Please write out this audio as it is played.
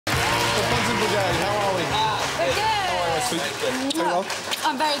Jade, how are we? We're good. How are you, sweet? Very well.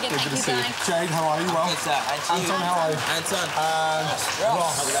 I'm very good, thank Good to you, see you. guys. Jade, how are you? Well. Good, sir. And Anton, how are you? Anton.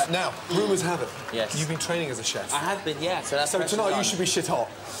 Ross. Now, rumours have it. Yes. You've been training as a chef. I have been, yeah. So tonight you should be shit hot.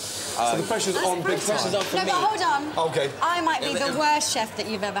 So the pressure's on big time. Pressure's on for No, me. but hold on. Okay. I might be the worst chef that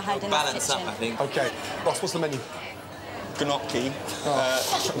you've ever had in the Balance kitchen. up, I think. Okay. Ross, what's the menu? Gnocchi.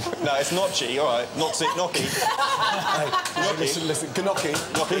 No, it's gnocchi, all right. Gnocchi. Hey, listen, gnocchi.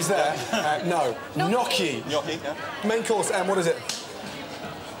 He's there. No. Gnocchi. Gnocchi, yeah. Main course, what is it?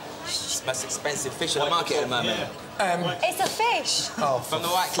 It's the most expensive fish on the market at the moment. It's a fish. Oh, From the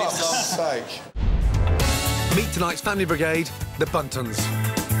White Cliffs fuck's on. sake. Meet tonight's family brigade, the Buntons.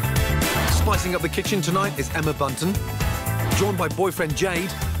 Spicing up the kitchen tonight is Emma Bunton, joined by boyfriend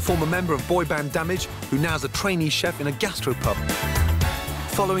Jade, former member of boy band Damage, who now is a trainee chef in a gastropub.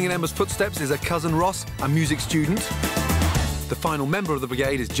 Following in Emma's footsteps is her cousin Ross, a music student. The final member of the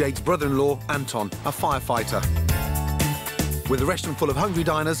brigade is Jade's brother-in-law, Anton, a firefighter. With a restaurant full of hungry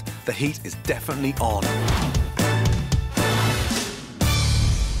diners, the heat is definitely on.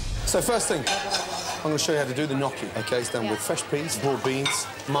 So first thing, I'm going to show you how to do the gnocchi. OK, it's done with fresh peas, broad beans,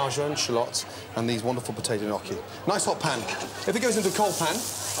 marjoram, shallots, and these wonderful potato gnocchi. Nice hot pan. If it goes into a cold pan,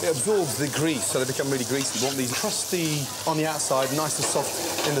 it absorbs the grease, so they become really greasy. You want these crusty on the outside, nice and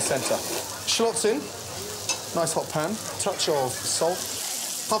soft in the centre. Shallots in, nice hot pan, touch of salt,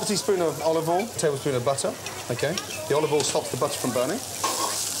 half a teaspoon of olive oil, a tablespoon of butter. OK, the olive oil stops the butter from burning.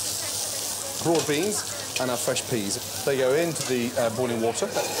 Broad beans and our fresh peas. They go into the boiling water.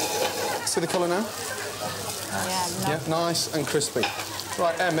 See the colour now? Yeah, nice and crispy.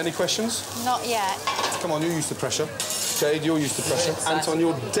 Right, Em, any questions? Not yet. Come on, you're used to pressure. Jade, you're used to pressure. Anton,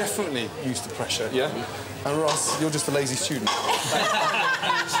 you're definitely used to pressure, yeah? And Ross, you're just a lazy student.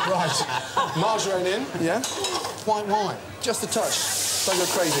 Right. Margarine in, yeah? White wine, just a touch. Don't go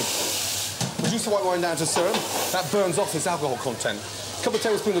crazy. Reduce the white wine down to syrup. That burns off its alcohol content. A couple of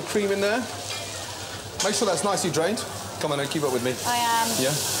tablespoons of cream in there. Make sure that's nicely drained. Come on, and keep up with me. I am.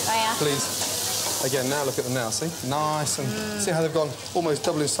 Yeah? I am. Please. Again, now look at them now, see? Nice and... See how they've gone almost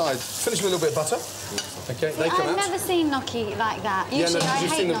double in size. Finish with a little bit of butter. OK, they come out. I've never seen gnocchi like that. Usually, yeah, no, I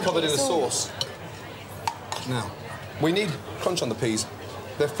you've hate seen them gnocchi. covered in a sauce. Now, we need crunch on the peas.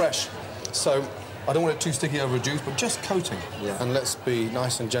 They're fresh. So, I don't want it too sticky over reduced, but just coating. Yeah. And let's be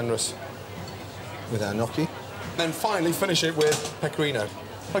nice and generous with our gnocchi. Then finally finish it with pecorino.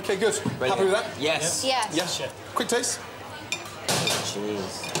 OK, good. Brilliant. Happy with that? Yes. Yes. Yes. Quick taste.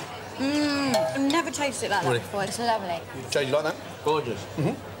 Cheers. I've never tasted it like that before. It's lovely. Jade, you like that? Gorgeous.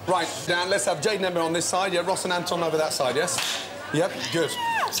 Right, Dan, let's have Jade and Emma on this side. Yeah, Ross and Anton over that side, yes? Yep, good.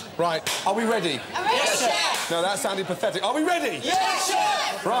 Right, are we ready? I'm ready, chef. No, that sounded pathetic. Are we ready? Yes,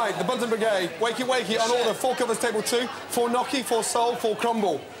 chef. Right, the Bunton Brigade. Wakey, wakey, on order. 4 covers, table 2. 4 gnocchi, 4 sole, 4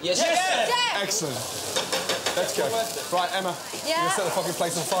 crumble. Yes, chef. Excellent. Let's go. Right, Emma. Yeah. You're gonna set the fucking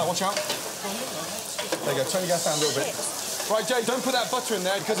place on fire. Watch out. There you go. Turn the gas down a little bit. Right, Jade, don't put that butter in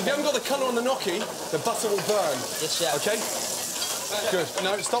there, because if you haven't got the colour on the gnocchi, the butter will burn. Yes, chef. OK? Good.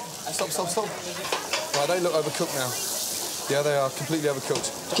 No, stop. Stop. Right, they look overcooked now. Yeah, they are completely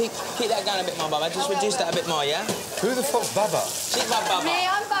overcooked. Keep that going a bit more, Baba. Just reduce that a bit more, yeah? Who the fuck's Baba? Keep that, Baba. Me,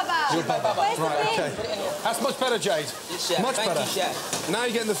 I'm Baba. You're Baba. Where's the Right, pin? OK. That's much better, Jade. Yes, chef. Much better. Thank you, chef. Now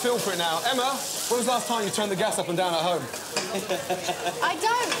you're getting the feel for it now. Emma, when was the last time you turned the gas up and down at home? I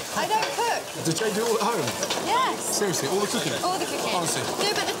don't cook. Did Jade do it all at home? Yes. Seriously, all the cooking? All the cooking. Honestly.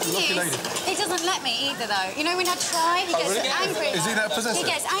 No, but the thing Lucky lady. is, he doesn't let me either, though. You know, when I try, he gets really? angry. Is he that possessive? He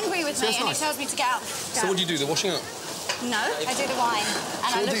gets angry with me, that's and nice. he tells me to get out. So what do you do, the washing up? No, I do the wine.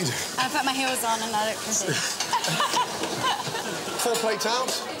 And what do you do? I put my heels on and I look pretty. 4 plates out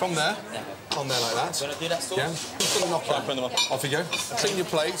from there. On there like that. Do you want to do that sauce? Yeah. Just put them off. Off you go. Clean your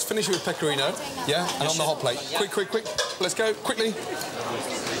plates. Finish it with pecorino. Yeah. And on the hot plate. Quick. Let's go. Quickly.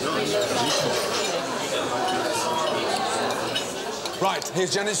 Right.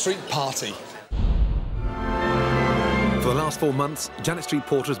 Here's Janet Street Party. For the last 4 months, Janet Street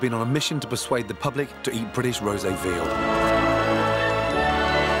Porter has been on a mission to persuade the public to eat British rosé veal.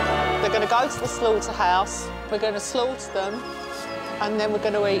 They're going to go to the slaughterhouse, we're going to slaughter them, and then we're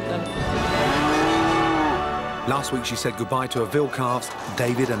going to eat them. Last week, she said goodbye to her veal calves,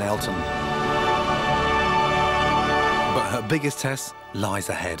 David and Elton. But her biggest test lies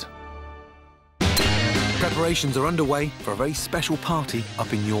ahead. Preparations are underway for a very special party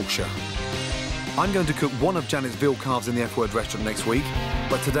up in Yorkshire. I'm going to cook one of Janet's veal calves in the F-Word restaurant next week,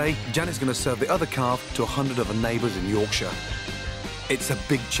 but today, Janet's going to serve the other calf to 100 of her neighbours in Yorkshire. It's a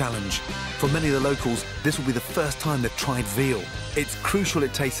big challenge. For many of the locals, this will be the first time they've tried veal. It's crucial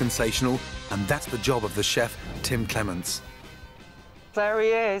it tastes sensational, and that's the job of the chef, Tim Clements. There he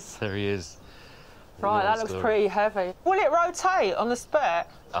is. There he is. Right, that looks pretty heavy. Will it rotate on the spec?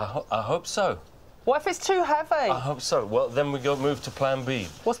 I hope so. What if it's too heavy? I hope so. Well, then we go move to plan B.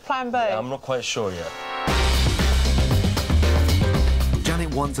 What's plan B? Yeah, I'm not quite sure yet.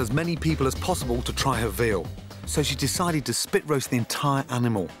 Janet wants as many people as possible to try her veal, so she decided to spit roast the entire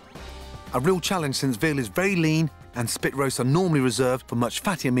animal. A real challenge since veal is very lean and spit roasts are normally reserved for much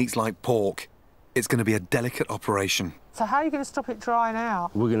fattier meats like pork. It's going to be a delicate operation. So how are you going to stop it drying out?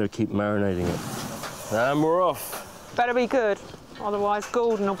 We're going to keep marinating it. And we're off. Better be good, otherwise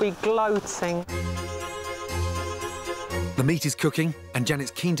Gordon will be gloating. The meat is cooking, and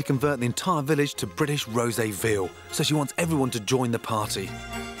Janet's keen to convert the entire village to British rosé veal, so she wants everyone to join the party.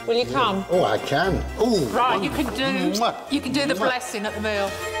 Will you come? Oh, I can. Oh, right, you can do the blessing at the meal.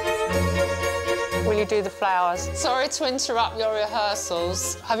 Will you do the flowers? Sorry to interrupt your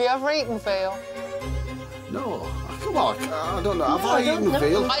rehearsals. Have you ever eaten veal? No, come on, I don't know. Have I eaten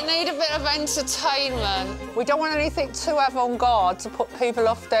veal? I need a bit of entertainment. We don't want anything too avant-garde to put people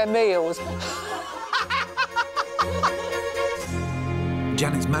off their meals.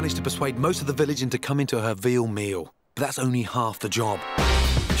 Janet's managed to persuade most of the village into coming to her veal meal, but that's only half the job.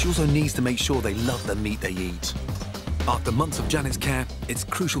 She also needs to make sure they love the meat they eat. After months of Janet's care, it's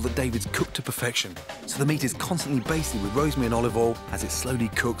crucial that David's cooked to perfection, so the meat is constantly basted with rosemary and olive oil as it slowly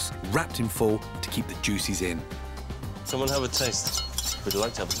cooks, wrapped in foil to keep the juices in. Someone have a taste. Would you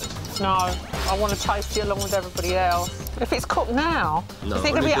like to have a taste? No, I want to taste it along with everybody else. If it's cooked now, no, is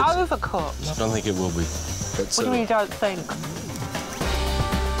it going to be overcooked? I don't think it will be. What do you mean you don't think?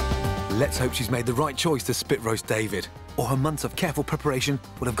 Let's hope she's made the right choice to spit roast David, or her months of careful preparation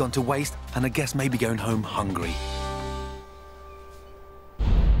would have gone to waste and the guests may be going home hungry.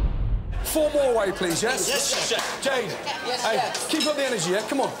 4 more away, please, yes? Yes, chef. Jade, Yes, hey, chef. keep up the energy, yeah?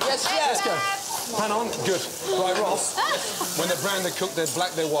 Come on. Yes, chef. Let's go. Pan on, good. Right, Ross, when they're brown, they're cooked, they're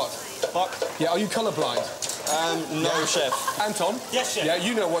black, they're what? Buck. Yeah, are you colourblind? No, chef. Anton? Yes, chef. Yeah,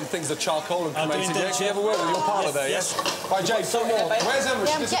 you know when things are charcoal and I'm doing cremated, that, yeah? Can you chef. have a word with your partner there, yes? Right, Jade, 4 more. Where's Emma?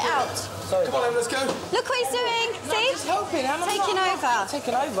 Yeah, She's get out. Sorry, come on, Emma, let's go. Look what he's doing. See? Helping, Taking over.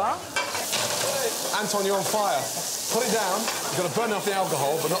 Taking over? Anton, you're on fire. Put it down. You've got to burn off the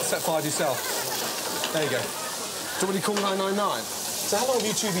alcohol, but not set fire to yourself. There you go. So what do you call 999? So how long have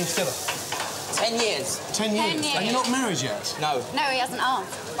you two been together? 10 years. 10 years. 10 years. And you're not married yet? No. No, he hasn't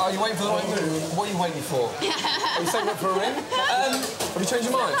asked. Are you waiting for the right move? What are you waiting for? Are you saving up for a ring? Have you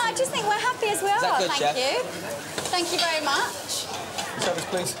changed your mind? No, I just think we're happy as we are. that good, Thank chef? you. Thank you very much. Service,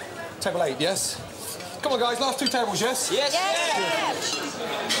 please. Table 8, yes? Come on, guys, last 2 tables, yes? Yes,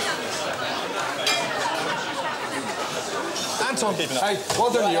 Anton, hey,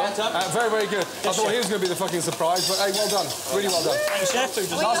 well done, you. Very, very good. I thought he was going to be the fucking surprise, but hey, well done. Really well done. Thanks, chef.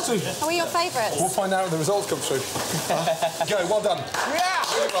 Last 2. Are we your favourites? We'll find out when the results come through. Go, well done. Yeah!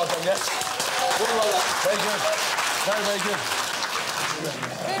 Really well done, yes? Really well done. Very good. Very, very good.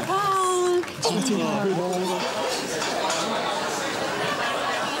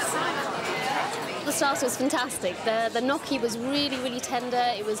 The starter was fantastic. The gnocchi was really, really tender.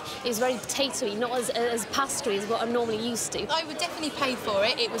 It was very potatoey, not as pastry as what I'm normally used to. I would definitely pay for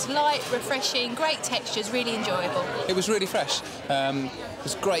it. It was light, refreshing, great textures, really enjoyable. It was really fresh. It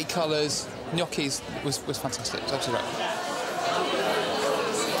was great colours. Gnocchis was fantastic. It was absolutely great.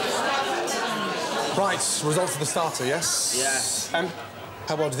 Right, results of the starter, yes? Yes.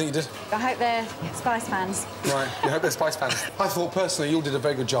 How well do you think you did? I hope they're spice fans. Right, you hope they're spice fans. I thought, personally, you all did a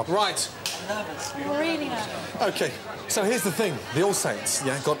very good job. Right. Really nervous. OK, so here's the thing. The All Saints,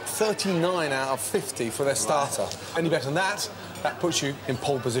 yeah, got 39 out of 50 for their starter. Any better than that, that puts you in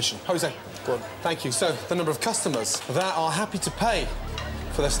pole position. Jose, good. Thank you. So, the number of customers that are happy to pay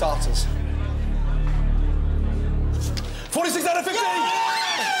for their starters. 46 out of 50! Yeah!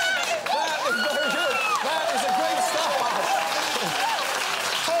 That is very good. That is a great start.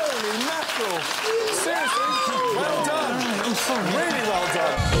 Holy mackerel. Seriously, well done. Really well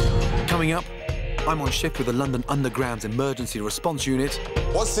done. Coming up, I'm on shift with the London Underground's Emergency Response Unit.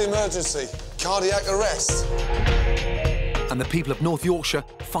 What's the emergency? Cardiac arrest. And the people of North Yorkshire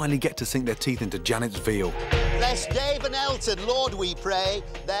finally get to sink their teeth into Janet's veal. Bless Dave and Elton, Lord we pray.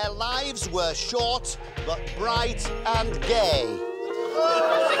 Their lives were short, but bright and gay.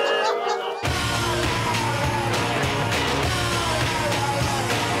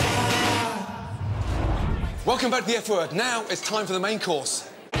 Welcome back to the F Word. Now it's time for the main course.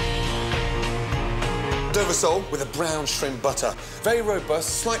 Dover sole with a brown shrimp butter. Very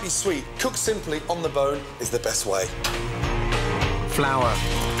robust, slightly sweet. Cooked simply on the bone is the best way. Flour.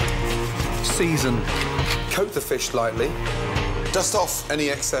 Season. Coat the fish lightly. Dust off any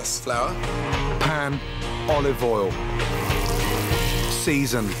excess flour. Pan. Olive oil.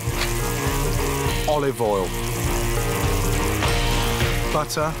 Season. olive oil,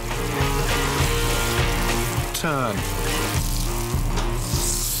 butter, turn.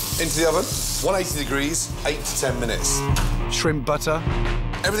 Into the oven, 180 degrees, 8 to 10 minutes. Shrimp butter.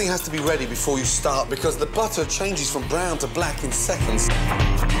 Everything has to be ready before you start because the butter changes from brown to black in seconds.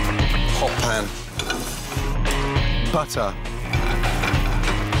 Hot pan. Butter.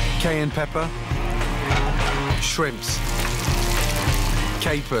 Cayenne pepper. Shrimps.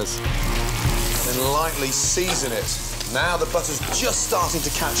 Capers. Then lightly season it. Now the butter's just starting to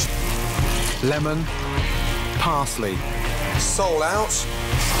catch. Lemon. Parsley. Sole out.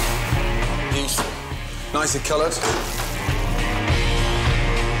 Beautiful. Nicely coloured.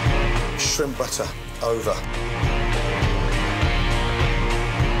 Shrimp butter over.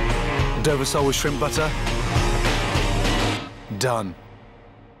 Dover sole with shrimp butter. Done.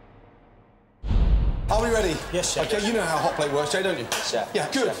 Are we ready? Yes, chef. OK, you know how hot plate works, Jay, don't you? Chef. Yeah,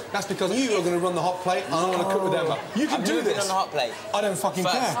 good. Chef. That's because you are going to run the hot plate and I'm going to cook with Emma. You can do this. on the hot plate. I don't fucking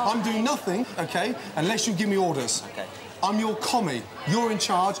care. I'm doing nothing, OK, unless you give me orders. OK. I'm your commie. You're in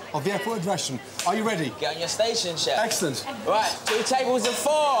charge of the airport aggression. Are you ready? Get on your station, chef. Excellent. Right, 2 tables of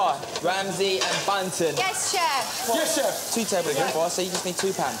 4. Ramsay and Bunton. Yes, chef. Yes, chef. 2 tables of 4, so you just need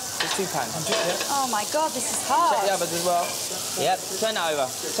 2 pans. Just 2 pans. Oh, my God, this is hard. Check the others as well. Yep, turn it over.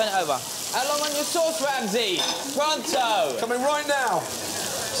 Turn it over. How long on your sauce, Ramsay? Pronto. Coming right now.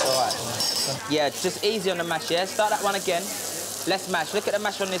 It's all right. Yeah, just easy on the mash, yeah? Start that one again. Less mash. Look at the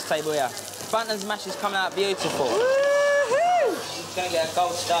mash on this table here. Bunton's mash is coming out beautiful. It's going to get a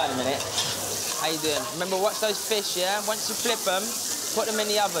gold star in a minute. How you doing? Remember, watch those fish, yeah? Once you flip them, put them in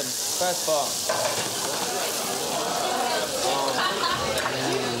the oven. First bar.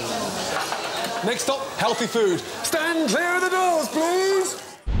 Next stop, healthy food. Stand clear of the doors, please.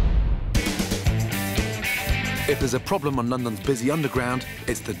 If there's a problem on London's busy underground,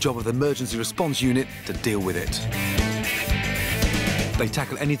 it's the job of the emergency response unit to deal with it. They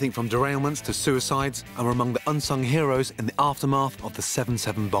tackle anything from derailments to suicides and were among the unsung heroes in the aftermath of the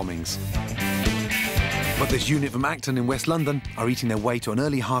 7/7 bombings. But this unit from Acton in West London are eating their way to an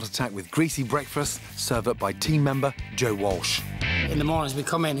early heart attack with greasy breakfast served up by team member Joe Walsh. In the mornings we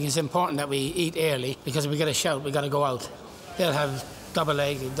come in, it's important that we eat early because if we get a shout, we got to go out. They'll have double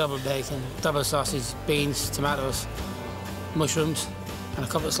egg, double bacon, double sausage, beans, tomatoes, mushrooms, and a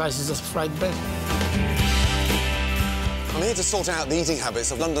couple of slices of fried bread. I'm here to sort out the eating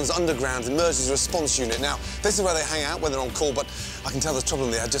habits of London's underground emergency response unit. Now, this is where they hang out when they're on call, but I can tell there's trouble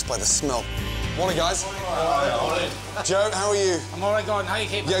in there just by the smell. Morning, guys. Morning. Joe, how are you? I'm all right, Gordon. How are you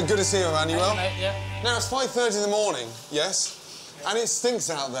keeping? Yeah, good to see you, man. You well? Yeah. Now, it's 5:30 in the morning, yes? And it stinks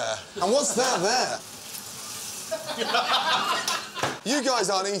out there. And what's that there? You guys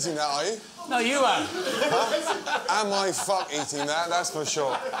aren't eating that, are you? No, you are. Huh? Am I eating that? That's for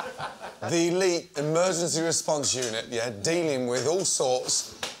sure. The elite emergency response unit, yeah, dealing with all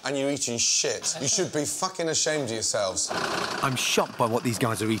sorts, and you're eating shit. You should be fucking ashamed of yourselves. I'm shocked by what these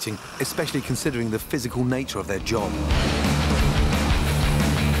guys are eating, especially considering the physical nature of their job.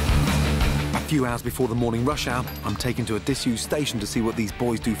 A few hours before the morning rush hour, I'm taken to a disused station to see what these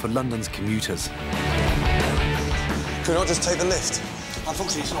boys do for London's commuters. Could I not just take the lift?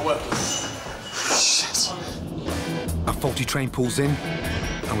 Unfortunately, it's not working. Shit. A faulty train pulls in,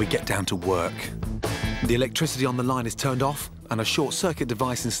 and we get down to work. The electricity on the line is turned off, and a short-circuit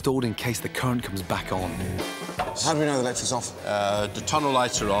device installed in case the current comes back on. How do we know the electric's off? The tunnel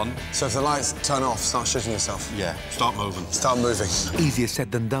lights are on. So if the lights turn off, start shooting yourself? Yeah, start moving. Start moving. Easier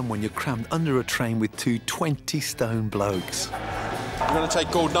said than done when you're crammed under a train with 2 20-stone blokes. We're going to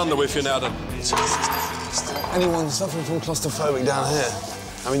take Gordon under with you now, then. Anyone suffering from claustrophobic down here?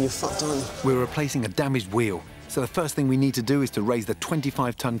 I mean, you're fucked, aren't you? We're replacing a damaged wheel, so the first thing we need to do is to raise the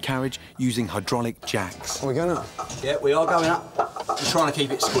 25-ton carriage using hydraulic jacks. Are we going up? Yeah, we are going up. We're trying to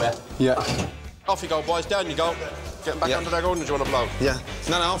keep it square. Yeah. Off you go, boys. Down you go. Getting back under there, Gordon, or do you want to blow? Yeah.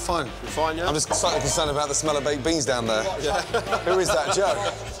 No, I'm fine. You're fine, yeah? I'm just slightly concerned about the smell of baked beans down there. Yeah. Who is that, Joe?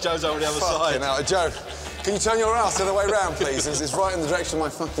 Joe's over the other side. Now, Joe, can you turn your ass the other way round, please? It's right in the direction of my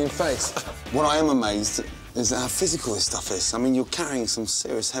fucking face. What I am amazed is at how physical this stuff is. I mean, you're carrying some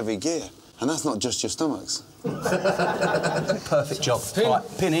serious heavy gear. And that's not just your stomachs. Perfect job. Right,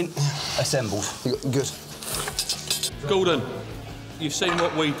 pin in, assembled. Good. Gordon, you've seen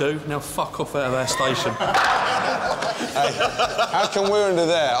what we do. Now fuck off out of our station. Hey, how come we're under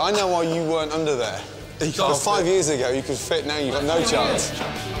there? I know why you weren't under there. 5 years ago, you could fit, now you've got no chance.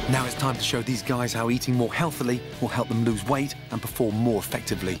 Now it's time to show these guys how eating more healthily will help them lose weight and perform more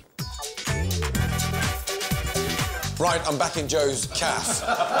effectively. Right, I'm back in Joe's cafe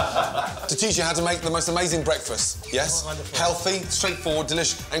to teach you how to make the most amazing breakfast, yes? Healthy, straightforward,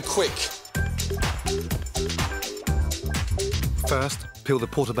 delicious and quick. First, peel the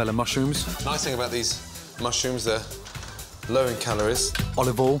portobello mushrooms. Nice thing about these mushrooms, they're low in calories.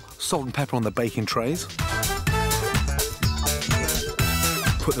 Olive oil, salt and pepper on the baking trays.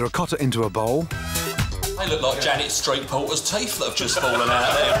 Put the ricotta into a bowl. They look like Janet Street Porter's teeth that have just fallen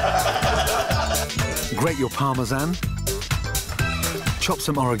out there. Grate your parmesan. Chop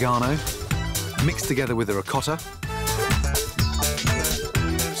some oregano. Mix together with the ricotta.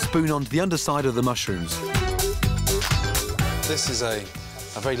 Spoon onto the underside of the mushrooms. This is a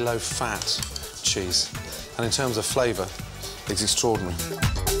very low-fat cheese, and in terms of flavour, it's extraordinary.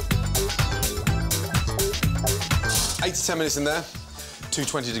 8 to 10 minutes in there,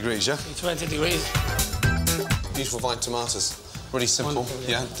 220 degrees, yeah? 20 degrees. Beautiful vine tomatoes. Really simple,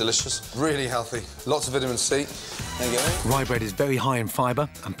 yeah, delicious. Really healthy. Lots of vitamin C. There you go. Rye bread is very high in fibre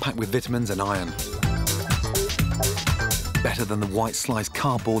and packed with vitamins and iron. Better than the white sliced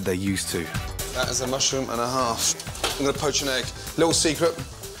cardboard they're used to. That is a mushroom and a half. I'm going to poach an egg. Little secret,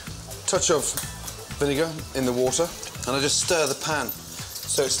 touch of vinegar in the water, and I just stir the pan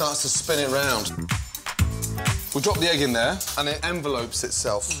so it starts to spin it round. We drop the egg in there, and it envelopes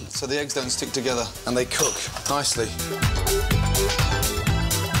itself, so the eggs don't stick together, and they cook nicely.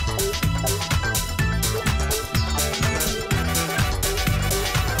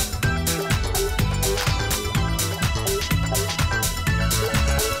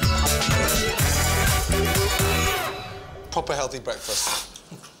 Proper healthy breakfast.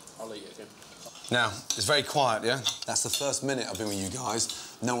 I'll eat it again. Now, it's very quiet, yeah? That's the first minute I've been with you guys.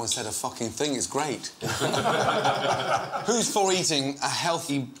 No one said a fucking thing. It's great. Who's for eating a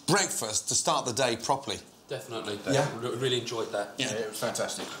healthy breakfast to start the day properly? Definitely. Yeah? Really enjoyed that. Yeah, it was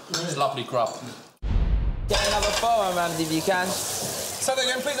fantastic. It's lovely grub. Get another 4 on Ramsay if you can. Say that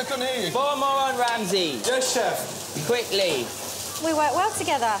again, please. I couldn't hear you. 4 more on Ramsay. Yes, chef. Quickly. We work well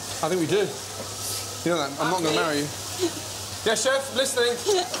together. I think we do. You know that, I'm not going to marry you. Yes, chef, listening.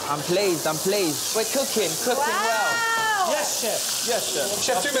 I'm pleased, I'm pleased. We're cooking well. Yes, chef. Yes, chef.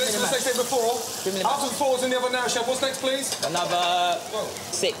 Chef, 2 minutes for the next thing before. After the 4's in the oven now, chef. What's next, please? Another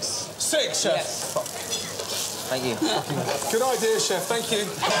 6. 6, chef. Yes. Thank you. Good idea, chef. Thank you.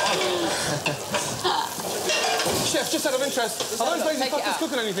 Chef, just out of interest, are those lazy fuckers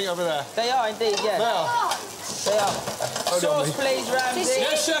cooking anything over there? They are indeed, yeah. They are? They are. Sauce, please, Ramsay.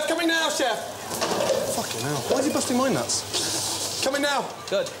 Yes, chef. Coming now, chef. Fucking hell. Why is he busting my nuts? Coming now.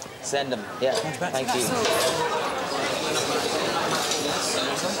 Good. Send them. Yeah. Thank you.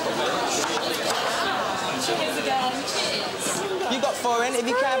 Cheers again. You got 4 in. If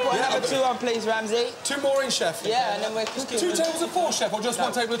you can, put another 2 on, please, Ramsay. 2 more in, chef. Yeah, and then we're cooking. 2 tables of 4, chef, or just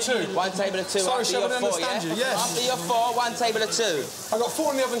 1 table of 2? 1 table of 2. Sorry, after chef, I your don't 4, understand yeah? you. Yes. After your 4, 1 table of 2. I got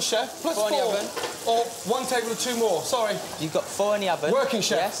 4 in the oven, chef, plus 4 in the oven. Or 1 table of 2 more. Sorry. You've got 4 in the oven. Working,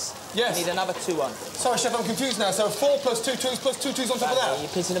 chef. Yes. Yes. You need another 2 on. Sorry, chef, I'm confused now. So 4 plus 2 2's plus 2 2's on top of that? You're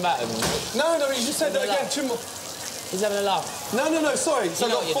pissing about him. No, you just said that again. 2 more. He's having a laugh. No, sorry. So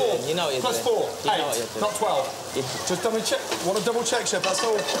you know I got 4. You know what you're plus doing. 4. You 8. know what you're doing. Not 12. Yeah. Just double check. Want to double check, chef, that's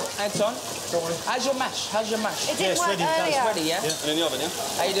all. Anton, how's your mash? It did work earlier. It's ready, yeah? And in the oven, yeah?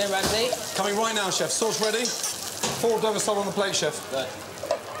 How you doing, Ramsay? Coming right now, chef. Sauce ready. 4 Dover salt on the plate, chef. Right.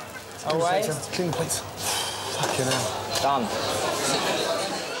 Away. Clean the plates. Fucking hell. Done.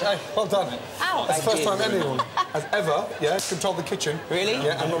 Hey, well done. Ow. That's the first time anyone has ever, controlled the kitchen. Really?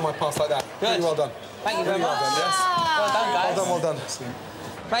 Yeah, and run my past like that. Good. Really well done. Thank you very Really much. well done, yes. Well done, guys. Well done.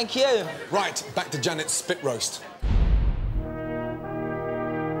 Thank you. Right, back to Janet's spit roast.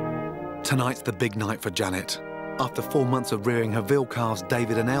 Tonight's the big night for Janet. After 4 months of rearing her veal calves,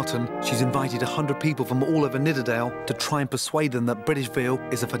 David and Elton, she's invited 100 people from all over Nidderdale to try and persuade them that British veal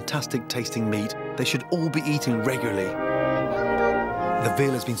is a fantastic tasting meat they should all be eating regularly. The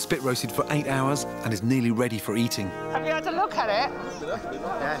veal has been spit roasted for 8 hours and is nearly ready for eating. Have you had a look at it?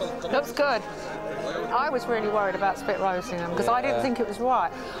 Yeah. Looks good. I was really worried about spit roasting them because I didn't think it was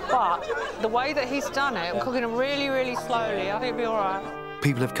right. But the way that he's done it, cooking them really, really slowly, I think it'll be all right.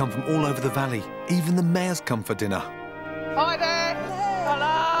 People have come from all over the valley. Even the mayor's come for dinner. Hi there.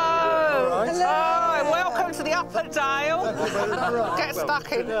 Hello. Hello. Welcome to the Upper Dale. Get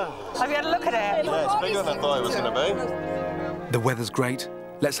stuck in. Have you had a look at it? Yeah, it's bigger than I thought it was going to be. The weather's great.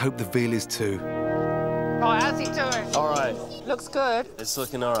 Let's hope the veal is too. Right, how's he doing? All right. Looks good. It's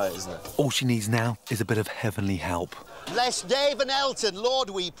looking all right, isn't it? All she needs now is a bit of heavenly help. Bless Dave and Elton, Lord,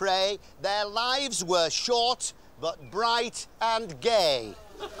 we pray. Their lives were short, but bright and gay.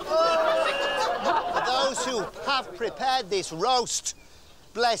 For those who have prepared this roast,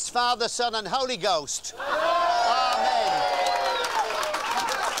 bless Father, Son and Holy Ghost. Amen.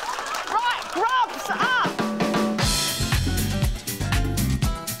 Right, grubs up!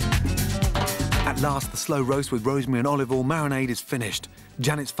 At At last, the slow roast with rosemary and olive oil marinade is finished.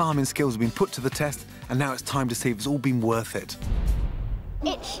 Janet's farming skills have been put to the test, and now it's time to see if it's all been worth it.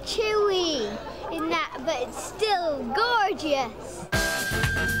 It's chewy in that, but it's still gorgeous.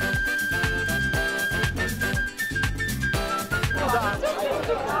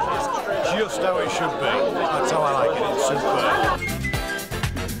 Just how it should be. That's how I like it. It's superb.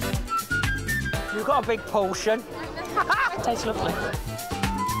 You've got a big portion. Tastes lovely.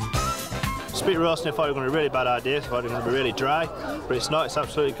 Spit roasting, I thought it was going to be a really bad idea. I thought it was going to be really dry, but it's not. It's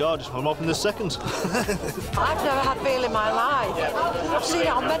absolutely gorgeous. I'm off in the second. I've never had veal in my life. I've seen it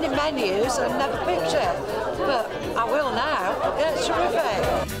on many menus and never picked it, but I will now. Yeah, it's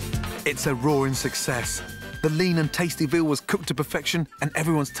terrific. It's a roaring success. The lean and tasty veal was cooked to perfection, and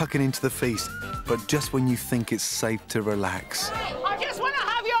everyone's tucking into the feast. But just when you think it's safe to relax. I just want to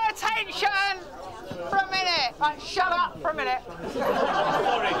have your attention for a minute. Right, shut up for a minute.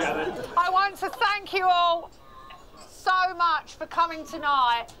 I want to thank you all so much for coming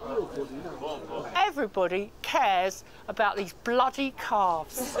tonight. Everybody cares about these bloody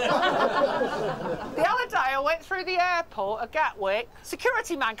calves. The other day I went through the airport at Gatwick.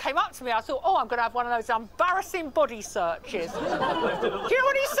 Security man came up to me. I thought, oh, I'm going to have one of those embarrassing body searches. Do you know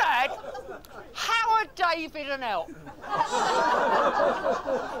what he said? Howard, David and Elton.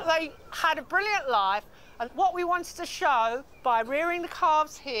 They had a brilliant life, and what we wanted to show by rearing the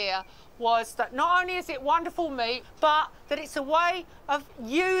calves here was that not only is it wonderful meat, but that it's a way of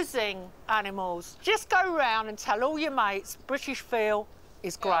using animals. Just go round and tell all your mates British veal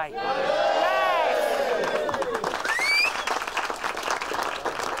is great.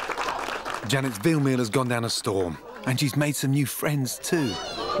 Janet's veal meal has gone down a storm, and she's made some new friends too.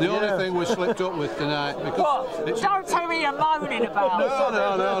 The only thing we slipped up with tonight... because Don't tell me you're moaning about it.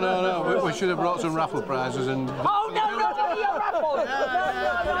 No. We should have brought some raffle prizes and... Oh, no, you're raffles. No.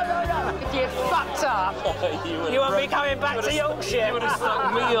 If you fucked up, you won't be coming back to Yorkshire. You would have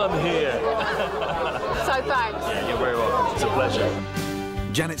stuck me on here. So thanks. Yeah, you're very welcome. It's a pleasure.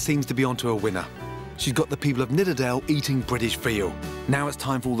 Janet seems to be onto a winner. She's got the people of Nidderdale eating British veal. Now it's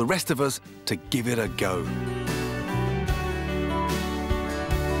time for all the rest of us to give it a go.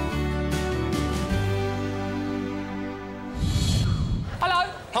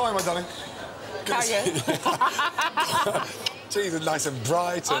 How are you, my darling? How are you? Jesus, nice and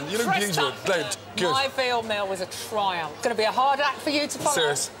bright, and you look beautiful. Good. My veal meal was a triumph. It's going to be a hard act for you to follow.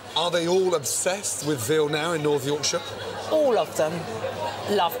 Serious? Are they all obsessed with veal now in North Yorkshire? All of them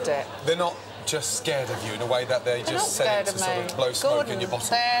loved it. They're not just scared of you in a way that they just said it to sort of blow smoke in your bottom?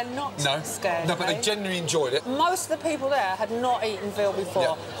 They're not scared. No, but they genuinely enjoyed it. Most of the people there had not eaten veal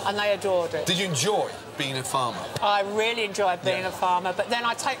before, and they adored it. Did you enjoy being a farmer? I really enjoyed being a farmer, but then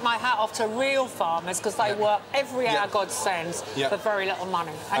I take my hat off to real farmers because they work every hour God sends for very little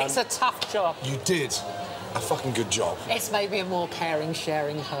money, and it's a tough job. You did a fucking good job. It's made me a more caring,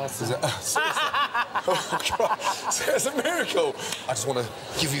 sharing person. Is it? Oh, God. So it's a miracle. I just want to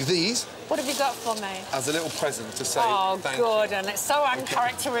give you these. What have you got for me? As a little present to say thank you. Gordon, it's so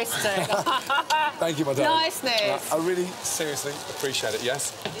uncharacteristic. Thank you, my darling. Niceness. I really, seriously appreciate it,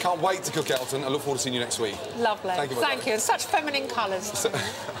 yes? Can't wait to cook Elton. I look forward to seeing you next week. Lovely. Thank you, my darling. you. Such feminine colours.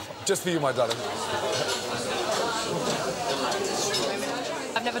 Just for you, my darling.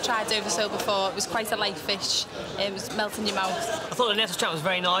 I've never tried Dover sole before. It was quite a light fish. It was melting your mouth. I thought the nettle trout was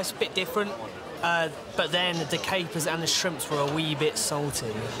very nice, a bit different, but then the capers and the shrimps were a wee bit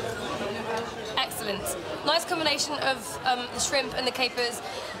salty. Excellent. Nice combination of the shrimp and the capers.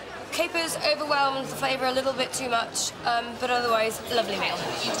 Capers overwhelmed the flavour a little bit too much, but otherwise, lovely meal.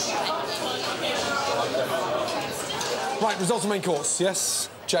 Right, results of main course, yes?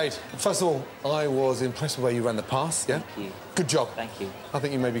 Jade, first of all, I was impressed with the way you ran the pass, yeah? Thank you. Good job. Thank you. I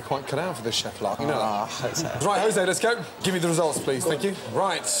think you may be quite cut out for this chef lark, you know that? Jose. Right, Jose, let's go. Give me the results, please, thank you.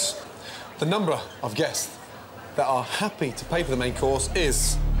 Right, the number of guests that are happy to pay for the main course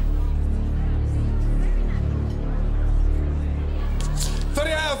is...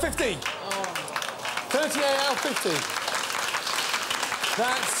 38 out of 50. 38 out of 50.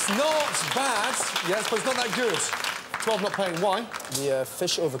 That's not bad. Yes, but it's not that good. 12 not paying. Why? The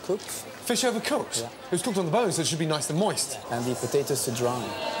fish overcooked. Fish overcooked? Yeah. It was cooked on the bone, so it should be nice and moist. And the potatoes too dry.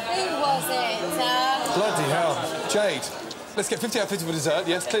 Who was it? Bloody hell. Jade, let's get 50 out of 50 for dessert.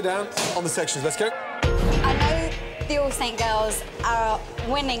 Yes, clear down on the sections. Let's go. I know the All Saint girls are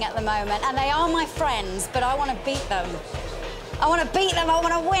winning at the moment, and they are my friends, but I want to beat them. I want to beat them. I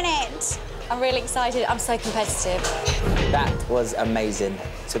want to win it. I'm really excited. I'm so competitive. That was amazing.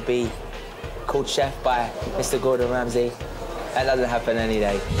 To be called chef by Mr. Gordon Ramsay, that doesn't happen any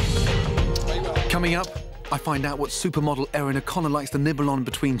day. Coming up, I find out what supermodel Erin O'Connor likes to nibble on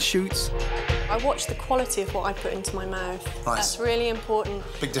between shoots. I watch the quality of what I put into my mouth. Nice. That's really important.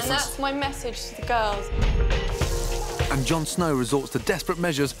 Big difference. And that's my message to the girls. And Jon Snow resorts to desperate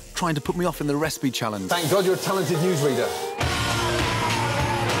measures trying to put me off in the recipe challenge. Thank God you're a talented newsreader.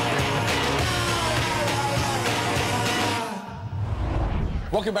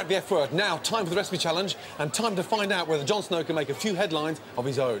 Welcome back to the F Word. Now, time for the recipe challenge and time to find out whether Jon Snow can make a few headlines of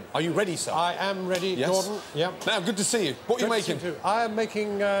his own. Are you ready, sir? I am ready, yes? Gordon. Yep. Now, good to see you. What are you making? I am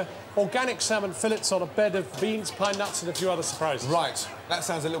making organic salmon fillets on a bed of beans, pine nuts and a few other surprises. Right. That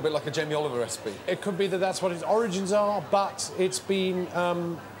sounds a little bit like a Jamie Oliver recipe. It could be that that's what its origins are, but it's been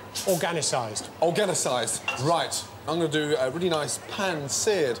organicised. Organicised. Right. I'm going to do a really nice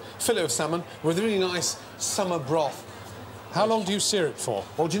pan-seared fillet of salmon with a really nice summer broth. How long do you sear it for?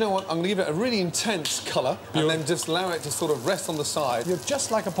 Well, do you know what? I'm going to give it a really intense colour and then just allow it to sort of rest on the side. You're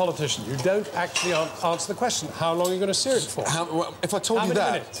just like a politician. You don't actually answer the question. How long are you going to sear it for? Well, if I told you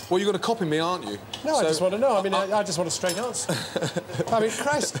that, minutes? well, you're going to copy me, aren't you? No, I just want to know. I mean, I just want a straight answer. I mean,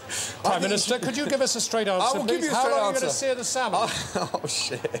 Christ. Prime Minister, could you give us a straight answer, I will please? give you a straight answer. How long are you answer. going to sear the salmon? Oh,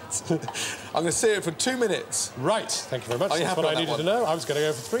 shit. I'm going to sear it for 2 minutes. Right. Thank you very much. Are you That's happy what I with needed that to know. I was going to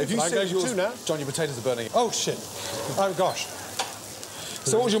go for 3, if you but I'm going for 2 now. John, your potatoes are burning. Oh, shit. Oh, gosh.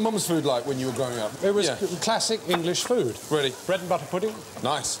 So what was your mum's food like when you were growing up? It was classic English food. Really? Bread and butter pudding.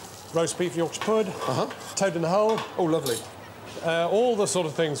 Nice. Roast beef Yorkshire pud. Toad in the hole. Oh, lovely. All the sort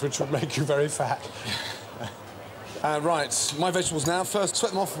of things which would make you very fat. Right, my vegetables now. First,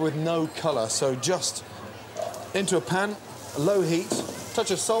 sweat them off with no colour. So just into a pan, low heat, touch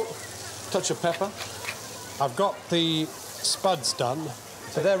of salt, touch of pepper. I've got the spuds done.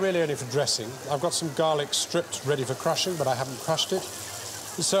 So they're really only for dressing. I've got some garlic stripped, ready for crushing, but I haven't crushed it.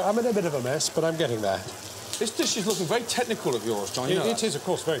 So I'm in a bit of a mess, but I'm getting there. This dish is looking very technical of yours, John. It is, of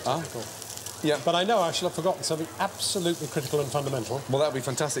course, very technical. Yeah. But I know I shall have forgotten something absolutely critical and fundamental. Well, that would be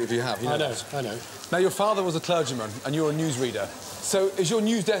fantastic if you have. I know. Now, your father was a clergyman and you're a newsreader. So is your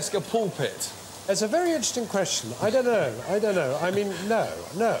news desk a pulpit? It's a very interesting question. I don't know. I mean, no,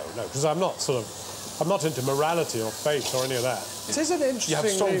 because I'm not into morality or faith or any of that. It is an interesting... You have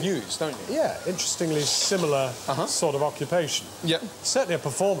strong views, don't you? Yeah, interestingly similar sort of occupation. Yeah. Certainly a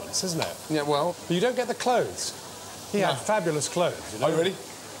performance, isn't it? Yeah, well... But you don't get the clothes. He had fabulous clothes, you know? Oh, really?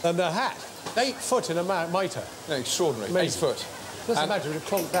 And the hat. 8 foot in a mitre. Yeah, extraordinary. Amazing. 8 foot. Just imagine we'd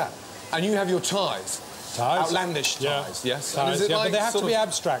clunk that. And you have your ties. Ties? Outlandish ties, yes. Ties, like but they have to be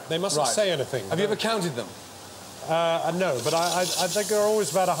abstract. They mustn't say anything. Have you ever counted them? No, but I think there are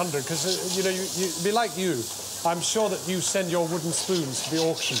always about 100, because, you know, it'd be like you. I'm sure that you send your wooden spoons to be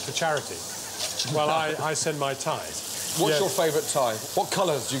auctioned for charity. Well, I send my ties. What's your favourite tie? What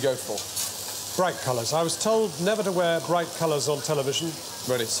colours do you go for? Bright colours. I was told never to wear bright colours on television.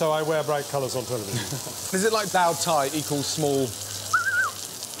 Ready. So I wear bright colours on television. Is it like loud tie equals small?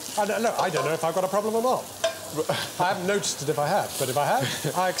 I don't know if I've got a problem or not. I haven't noticed it if I have, but if I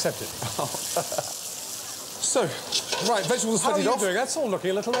have, I accept it. So, right, vegetables How are sweated you off. doing? That's all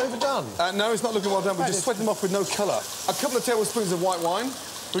looking a little overdone. No, it's not looking well done. We just sweat them off with no colour. A couple of tablespoons of white wine.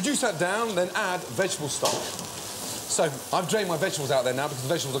 Reduce that down, then add vegetable stock. So, I've drained my vegetables out there now because the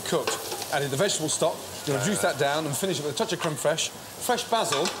vegetables are cooked. Added the vegetable stock, then reduce that down and finish it with a touch of creme fraiche, fresh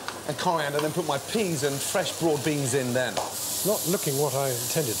basil and coriander, then put my peas and fresh broad beans in then. Not looking what I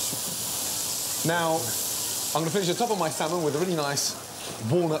intended. Now, I'm going to finish the top of my salmon with a really nice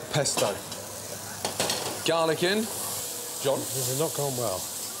walnut pesto. Garlic in. John? This has not gone well.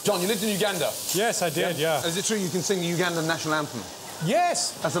 John, you lived in Uganda? Yes, I did, yeah. Is it true you can sing the Ugandan national anthem?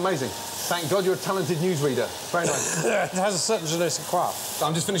 Yes! That's amazing. Thank God you're a talented newsreader. Very nice. It has a certain je ne sais quoi.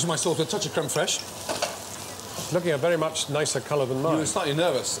 I'm just finishing my sauce with a touch of creme fraiche. Looking a very much nicer colour than mine. You were slightly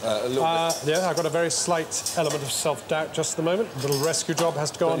nervous, a little bit. Yeah, I've got a very slight element of self-doubt just at the moment. A little rescue job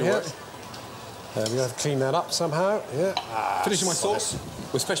has to go on here. We're going to have to clean that up somehow. Yeah. Finishing my sauce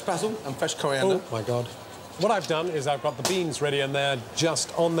with fresh basil and fresh coriander. Oh, my God. What I've done is I've got the beans ready and they're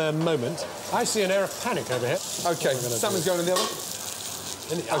just on their moment. I see an air of panic over here. OK, salmon's going in the oven.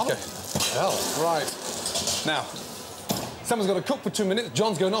 In the oven? Hell. Right. Now, salmon's got to cook for 2 minutes.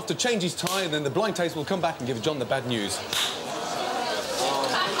 John's going off to change his tie, and then the blind taste will come back and give John the bad news.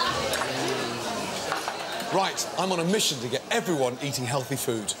 Right, I'm on a mission to get everyone eating healthy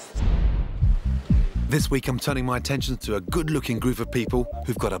food. This week, I'm turning my attention to a good-looking group of people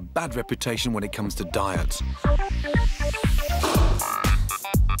who've got a bad reputation when it comes to diet.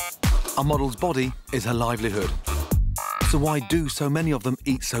 A model's body is her livelihood. So why do so many of them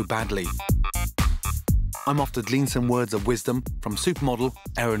eat so badly? I'm off to glean some words of wisdom from supermodel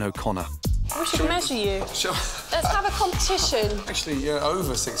Erin O'Connor. We should measure you. Let's have a competition. Actually, you're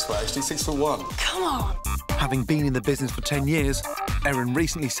over 6 foot, actually, 6'1". Come on. Having been in the business for 10 years, Erin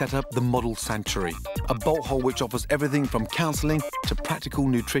recently set up the Model Sanctuary, a bolt hole which offers everything from counselling to practical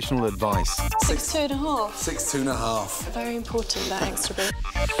nutritional advice. 6'2½". 6'2½". Very important, that extra bit.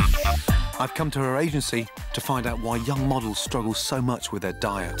 I've come to her agency to find out why young models struggle so much with their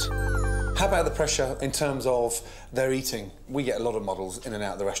diet. How about the pressure in terms of their eating? We get a lot of models in and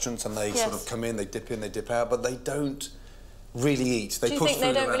out of the restaurants and they sort of come in, they dip in, they dip out, but they don't really eat. They Do you push think they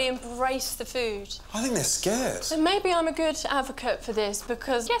food don't around. really embrace the food? I think they're scared. So maybe I'm a good advocate for this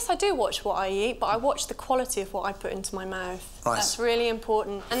because, yes, I do watch what I eat, but I watch the quality of what I put into my mouth. Right. That's really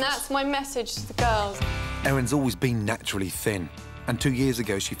important. And that's my message to the girls. Erin's always been naturally thin, and 2 years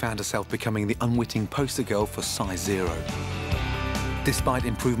ago she found herself becoming the unwitting poster girl for size 0. Despite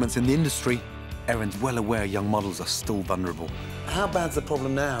improvements in the industry, Erin's well aware young models are still vulnerable. How bad's the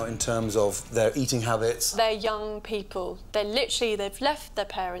problem now in terms of their eating habits? They're young people. They've left their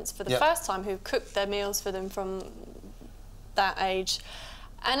parents for the first time who cooked their meals for them from that age.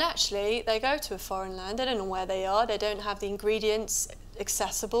 And actually, they go to a foreign land, they don't know where they are, they don't have the ingredients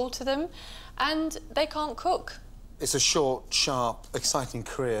accessible to them, and they can't cook. It's a short, sharp, exciting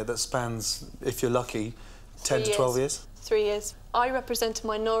career that spans, if you're lucky, 10 to 12 years? 3 years. I represent a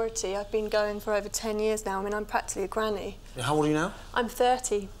minority. I've been going for over 10 years now. I mean, I'm practically a granny. How old are you now? I'm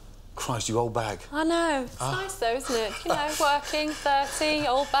 30. Christ, you old bag. I know. It's nice though, isn't it? You know, working, 30,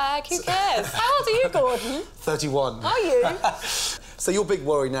 old bag, who cares? How old are you, Gordon? 31. Are you? So your big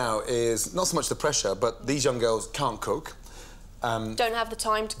worry now is not so much the pressure, but these young girls can't cook. Don't have the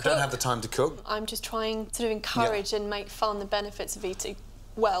time to cook. Don't have the time to cook. I'm just trying to encourage and make fun the benefits of eating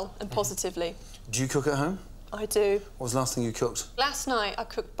well and positively. Do you cook at home? I do. What was the last thing you cooked? Last night I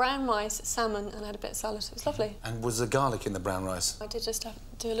cooked brown rice, salmon and had a bit of salad. It was lovely. And was there garlic in the brown rice? I did just have to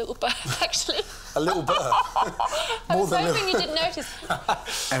do a little burp, actually. A little burp? I was hoping you didn't notice.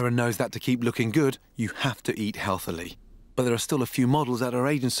 Erin knows that to keep looking good, you have to eat healthily. But there are still a few models at her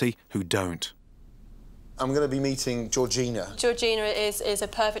agency who don't. I'm going to be meeting Georgina. Georgina is a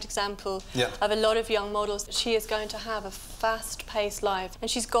perfect example of a lot of young models. She is going to have a fast-paced life, and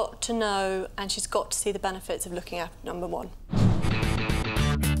she's got to know and she's got to see the benefits of looking after number one.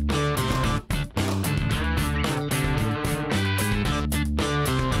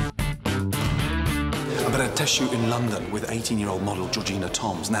 I better test shoot in London with 18-year-old model Georgina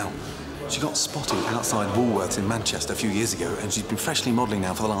Toms. Now, she got spotted outside Woolworths in Manchester a few years ago, and she's been freshly modelling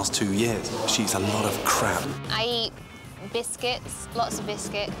now for the last 2 years. She eats a lot of crap. I eat biscuits, lots of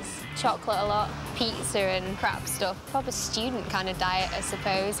biscuits, chocolate a lot, pizza and crap stuff. Proper student kind of diet, I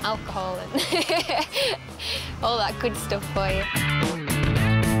suppose. Alcohol and all that good stuff for you.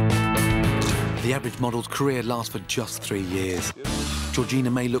 The average model's career lasts for just 3 years.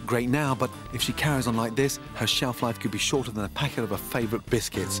 Georgina may look great now, but if she carries on like this, her shelf life could be shorter than a packet of her favourite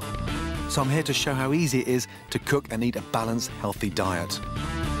biscuits. So I'm here to show how easy it is to cook and eat a balanced, healthy diet.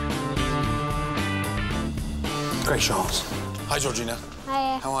 Great shots. Hi, Georgina.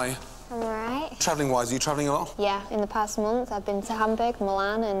 Hiya. How are you? I'm alright. Travelling-wise, are you travelling a lot? Yeah, in the past month I've been to Hamburg,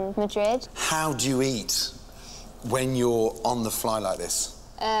 Milan and Madrid. How do you eat when you're on the fly like this?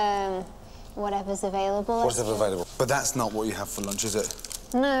 Whatever's available. Whatever's available. But that's not what you have for lunch, is it?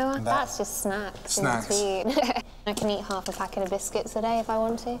 No, that's just snacks. Snacks. In between. I can eat half a packet of biscuits a day if I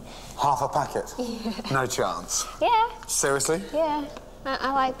want to. Half a packet? Yeah. No chance. Yeah. Seriously? Yeah.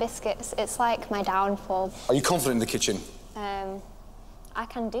 I like biscuits. It's like my downfall. Are you confident in the kitchen? I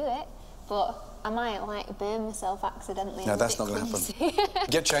can do it, but I might, like, burn myself accidentally. No, that's not going to happen.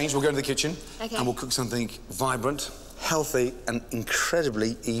 Get changed, we'll go to the kitchen, and we'll cook something vibrant, healthy, and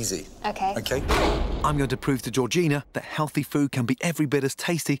incredibly easy. OK. OK? I'm going to prove to Georgina that healthy food can be every bit as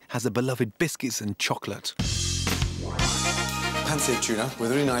tasty as the beloved biscuits and chocolate. Pan-seared tuna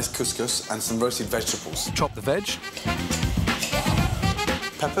with really nice couscous and some roasted vegetables. Chop the veg.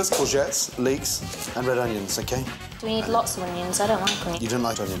 Peppers, courgettes, leeks, and red onions, OK? Do we need lots of onions? I don't like onions. You don't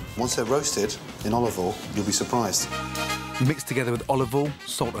like onion. Once they're roasted in olive oil, you'll be surprised. Mixed together with olive oil,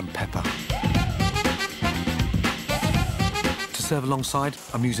 salt and pepper. To serve alongside,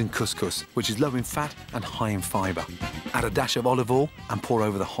 I'm using couscous, which is low in fat and high in fibre. Add a dash of olive oil and pour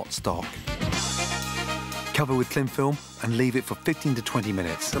over the hot stock. Cover with cling film and leave it for 15 to 20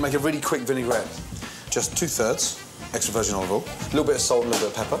 minutes. To make a really quick vinaigrette, just 2/3 extra virgin olive oil, a little bit of salt and a little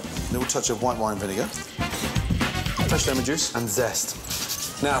bit of pepper, a little touch of white wine vinegar, fresh lemon juice and zest.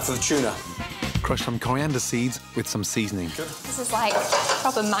 Now for the tuna. Crush some coriander seeds with some seasoning. Good. This is like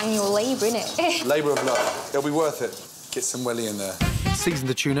proper manual labour, isn't it? Labour of love. It'll be worth it. Get some welly in there. Season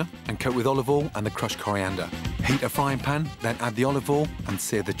the tuna and coat with olive oil and the crushed coriander. Heat a frying pan, then add the olive oil and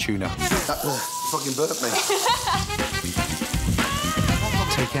sear the tuna. That fucking burnt me.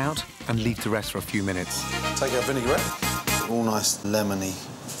 Take out and leave to rest for a few minutes. Take our vinaigrette. All nice lemony.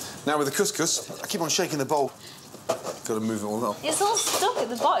 Now with the couscous, I keep on shaking the bowl. Got to move it all up. It's all stuck at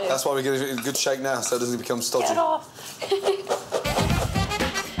the bottom. That's why we get it in a good shake now, so it doesn't become stodgy. Get off.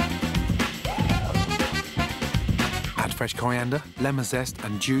 Add fresh coriander, lemon zest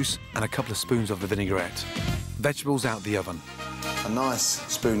and juice and a couple of spoons of the vinaigrette. Vegetables out the oven. A nice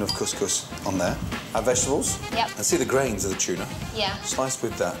spoon of couscous on there. Add vegetables. Yep. And see the grains of the tuna. Yeah. Sliced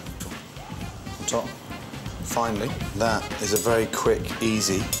with that on top. Finally, that is a very quick,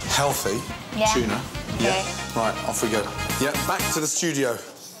 easy, healthy tuna. Okay. Yeah. Right, off we go. Yeah, back to the studio.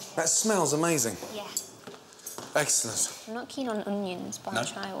 That smells amazing. Yeah. Excellent. I'm not keen on onions, but I'll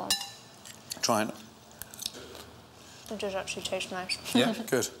try one. Try it. It does actually taste nice. Yeah,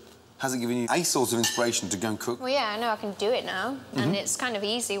 good. Has it given you a source of inspiration to go and cook? Well, yeah, I know I can do it now, and it's kind of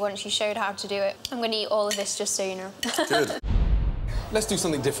easy once you showed how to do it. I'm going to eat all of this just so you know. Good. Let's do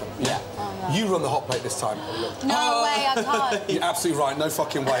something different. Yeah. Oh, no. You run the hot plate this time. No way, I can't. You're absolutely right, no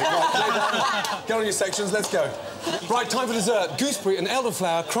fucking way. Right, lay down. Get on your sections, let's go. Right, time for dessert. Gooseberry and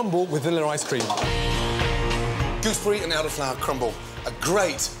elderflower crumble with vanilla ice cream. Gooseberry and elderflower crumble. A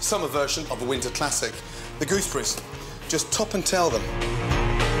great summer version of the winter classic. The gooseberries. Just top and tail them.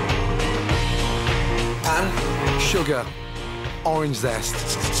 Pan. Sugar. Orange zest.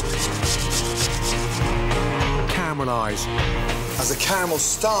 Caramelise. As the caramel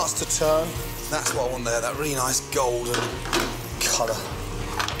starts to turn, that's what I want there, that really nice golden colour.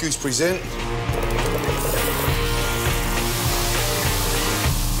 Gooseberries in.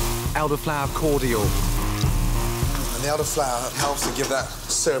 Elderflower cordial. And the elderflower helps to give that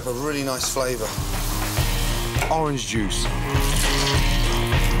syrup a really nice flavour. Orange juice.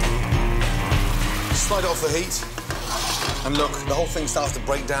 Slide it off the heat. And look, the whole thing starts to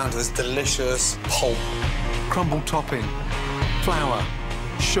break down to this delicious pulp. Crumble topping. Flour.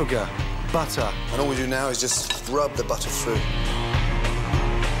 Sugar. Butter. And all we do now is just rub the butter through.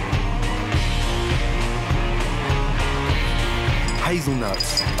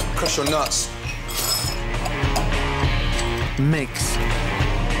 Hazelnuts. Crush your nuts. Mix.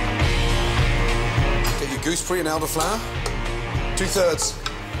 Get your gooseberry and elderflower. 2/3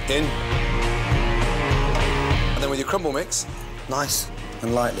 in. And then with your crumble mix, nice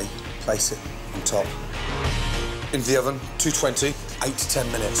and lightly place it on top. Into the oven, 220, 8 to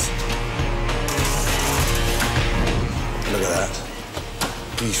 10 minutes. Look at that.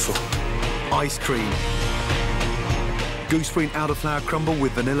 Beautiful. Ice cream. Gooseberry and elderflower crumble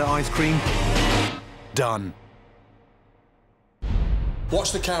with vanilla ice cream. Done.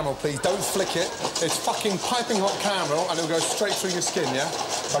 Watch the caramel, please. Don't flick it. It's fucking piping hot caramel, and it'll go straight through your skin, yeah?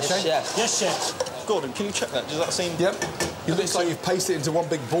 Okay? Yes, Yes, chef. Gordon, can you check that? Does that seem... Yep. It looks like you've pasted it into one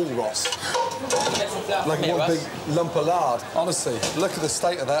big ball, Ross. Like one big lump of lard. Honestly, look at the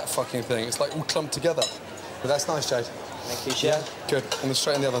state of that fucking thing. It's like all clumped together. But that's nice, Jade. Thank you, chef. Yeah, good. And then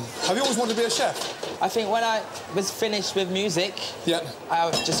straight in the oven. Have you always wanted to be a chef? I think when I was finished with music,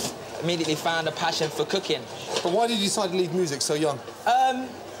 I just immediately found a passion for cooking. But why did you decide to leave music so young?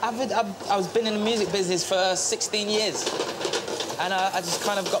 I was been in the music business for 16 years, and I just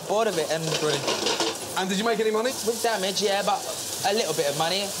kind of got bored of it. And And did you make any money? With Damage, yeah, but a little bit of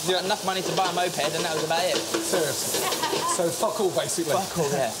money. Yeah. Enough money to buy a moped, and that was about it. Seriously? So fuck all, basically? Fuck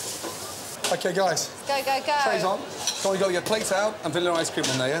all, yeah. OK, guys. Go, go, go. Trays on. Come on, you've got to get plates out and vanilla ice cream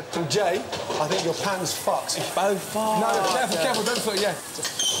on there, yeah? And Jay, I think your pan's fucked. It's both fucked. No, careful, careful, don't put it, yeah.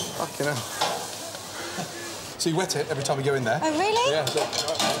 Fucking hell. So you wet it every time you go in there. Oh, really? Yeah, look.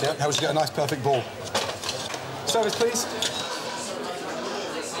 Yeah, helps you get a nice, perfect ball. Service, please.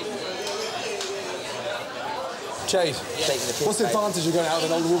 Jade, what's the advantage of going out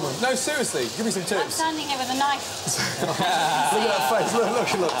with an older woman? No, seriously, give me some tips. I'm standing here with a knife. Look at that face,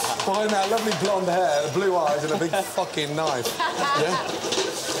 look. Behind that lovely blonde hair, blue eyes and a big fucking knife. Yeah?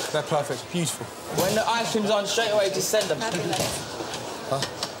 They're perfect, beautiful. When the ice cream's on, straight away, just send them. Huh?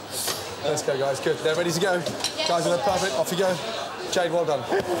 Let's go, guys, good. They're ready to go. Yes, guys, they're perfect, off you go. Jade, well done.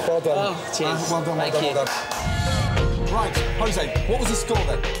 Well done. Oh, cheers. Well done, Thank you. well done. Right, Jose, what was the score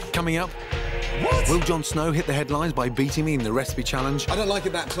then? Coming up. What? Will Jon Snow hit the headlines by beating me in the recipe challenge? I don't like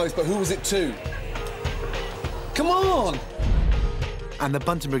it that close, but who was it to? Come on! And the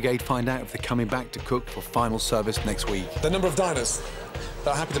Bunton Brigade find out if they're coming back to cook for final service next week. The number of diners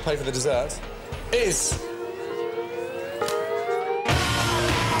that are happy to pay for the dessert is...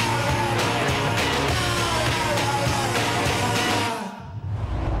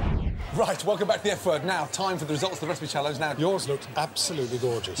 Right, welcome back to the F Word. Now, time for the results of the recipe challenge. Now, yours looked absolutely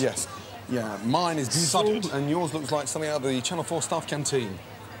gorgeous. Yes. Yeah, mine is beautiful, and yours looks like something out of the Channel 4 staff canteen.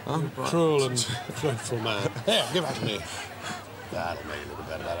 Huh? Cruel and dreadful man. Here, give that to me. That'll make it a little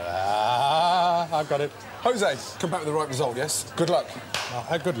better. Ah, I've got it. Jose, come back with the right result, yes? Good luck.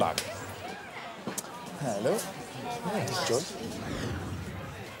 Good luck. Hello. Hey, George.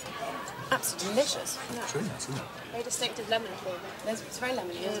 Absolutely delicious. True, isn't it? Very distinctive lemon flavour. It's very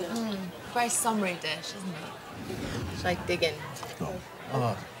lemony, isn't it? Very summery dish, isn't it? Should I dig in?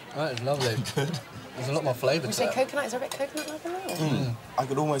 Oh, that is lovely. Good. There's a lot more flavour Would to you say it. coconut? Is there a bit of coconut in there? I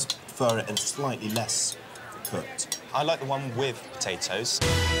could almost prefer it and slightly less cooked. I like the one with potatoes.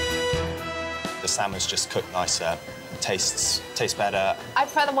 The salmon's just cooked nicer, tastes better. I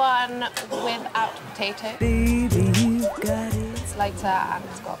prefer the one without potato. It's lighter and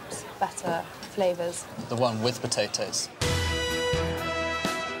it's got better flavours. The one with potatoes.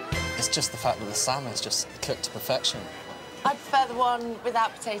 It's just the fact that the salmon's just cooked to perfection. I prefer the one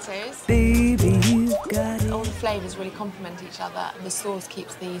without potatoes. All the flavours really complement each other and the sauce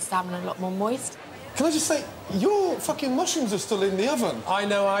keeps the salmon a lot more moist. Can I just say, your fucking mushrooms are still in the oven. I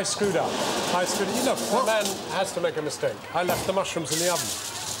know, I screwed up. You know, a man has to make a mistake. I left the mushrooms in the oven.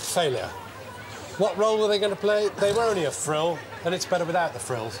 Failure. What role were they going to play? They were only a frill, and it's better without the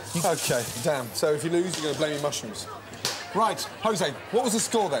frills. OK, damn. So if you lose, you're going to blame your mushrooms. Right, Jose, what was the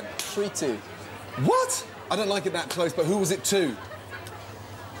score then? 3-2. What? I don't like it that close, but who was it to?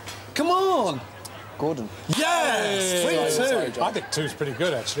 Come on! Gordon. Yes! 3-2. I think 2's pretty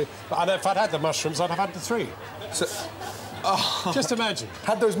good, actually. But if I'd had the mushrooms, I'd have had the 3. So, just imagine.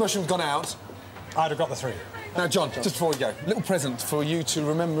 Had those mushrooms gone out, I'd have got the 3. Now, John, just before we go, little present for you to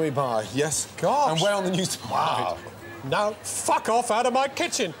remember me by, yes? Gosh. And wear on the news tomorrow. Wow. Now, fuck off out of my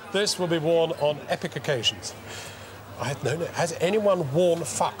kitchen. This will be worn on epic occasions. Has anyone worn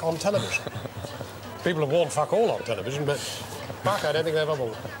fuck on television? People have worn fuck all on television, but fuck, I don't think they've ever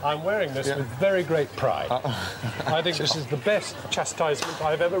worn. I'm wearing this with very great pride. I think this is the best chastisement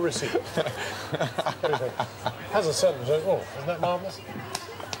I've ever received. What do you think? Has a certain... Oh, isn't that marvellous?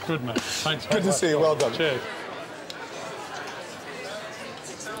 Good, man. Thanks. Good to see you. Well done. Cheers.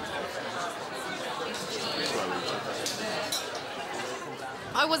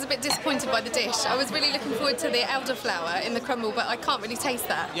 I was a bit disappointed by the dish. I was really looking forward to the elderflower in the crumble, but I can't really taste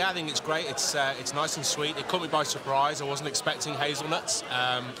that. Yeah, I think it's great. It's nice and sweet. It caught me by surprise. I wasn't expecting hazelnuts.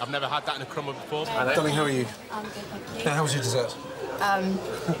 I've never had that in a crumble before. Darling, how are you? I'm good, thank you. Yeah, how was your dessert? A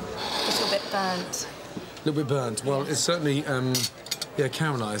little bit burnt. A little bit burnt. Well, it's certainly,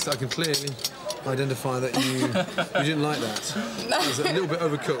 caramelised. I can clearly identify that you didn't like that. It was a little bit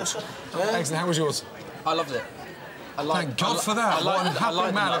overcooked. Excellent. How was yours? I loved it. Thank God for that. What a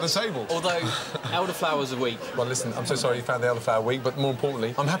happy man at the table. Although, elderflowers are weak. Well, listen, I'm so sorry you found the elderflower weak, but more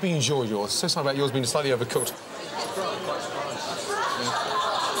importantly, I'm happy you enjoyed yours. So sorry about yours being slightly overcooked.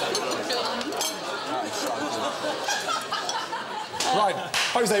 Right,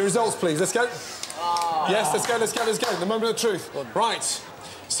 Jose, results, please. Let's go. Yes, let's go. The moment of truth. Right.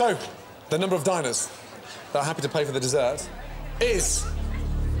 So, the number of diners that are happy to pay for the dessert is...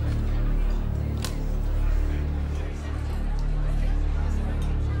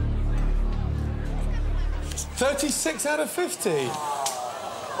 36 out of 50.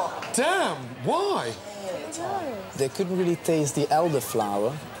 Damn, why? They couldn't really taste the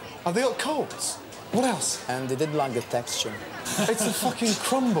elderflower. Have they got colds? What else? And they didn't like the texture. It's a fucking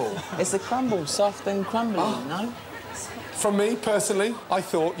crumble. It's the crumble, soft and crumbly, no? From me, personally, I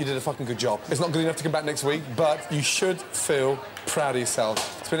thought you did a fucking good job. It's not good enough to come back next week, but you should feel proud of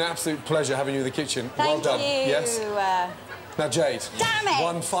yourself. It's been an absolute pleasure having you in the kitchen. Well done. Thank you. Yes? Now, Jade. Damn it!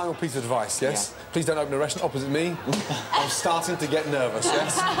 One final piece of advice, yes? Yeah. Please don't open a restaurant opposite me. I'm starting to get nervous,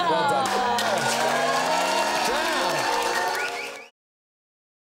 yes? Well done.